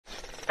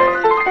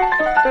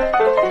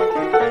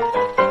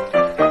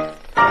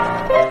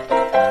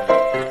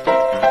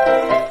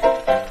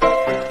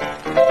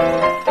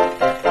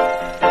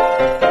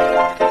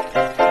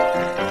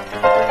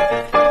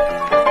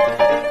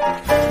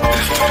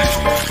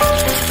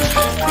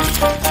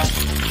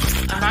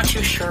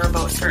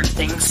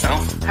things, so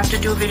I have to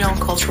do a video on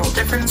cultural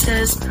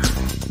differences.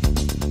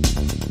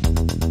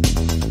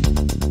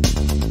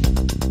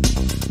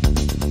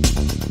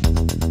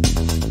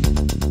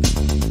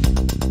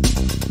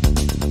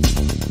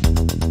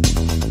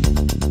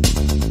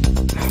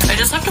 I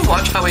just have to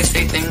watch how I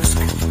say things.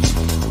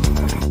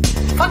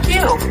 Fuck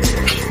you.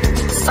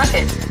 Suck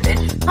it,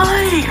 bitch.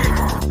 I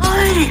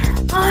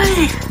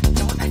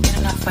don't get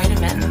enough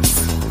vitamins,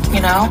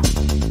 you know?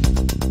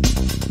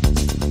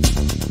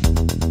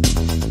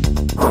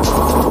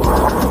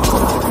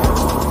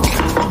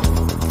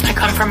 I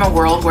come from a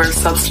world where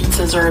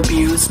substances are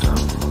abused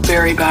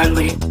very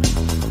badly.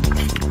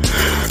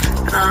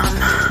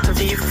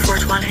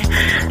 V420,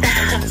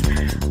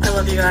 and I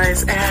love you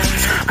guys, and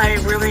I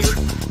really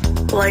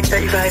like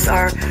that you guys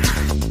are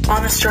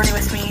on this journey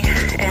with me,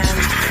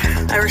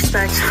 and I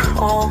respect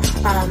all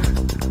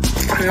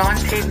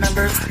non-paid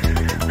members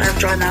that have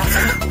joined that.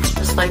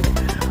 Just like,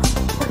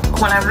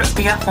 when I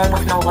be at home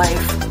with no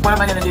life, what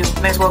am I gonna do?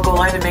 May as well go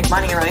live and make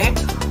money, right?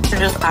 And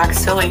just act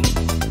silly.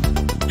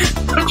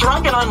 I'm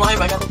drunk and on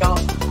live, I gotta go.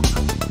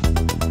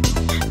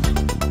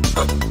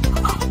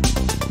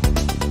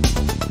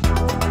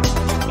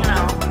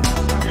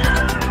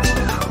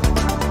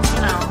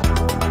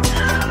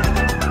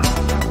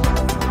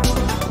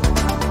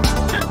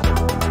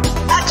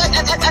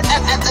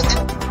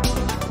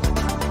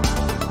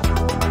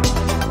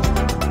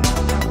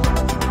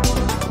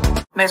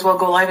 May as well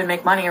go live and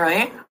make money,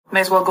 right?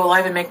 May as well go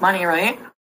live and make money, right?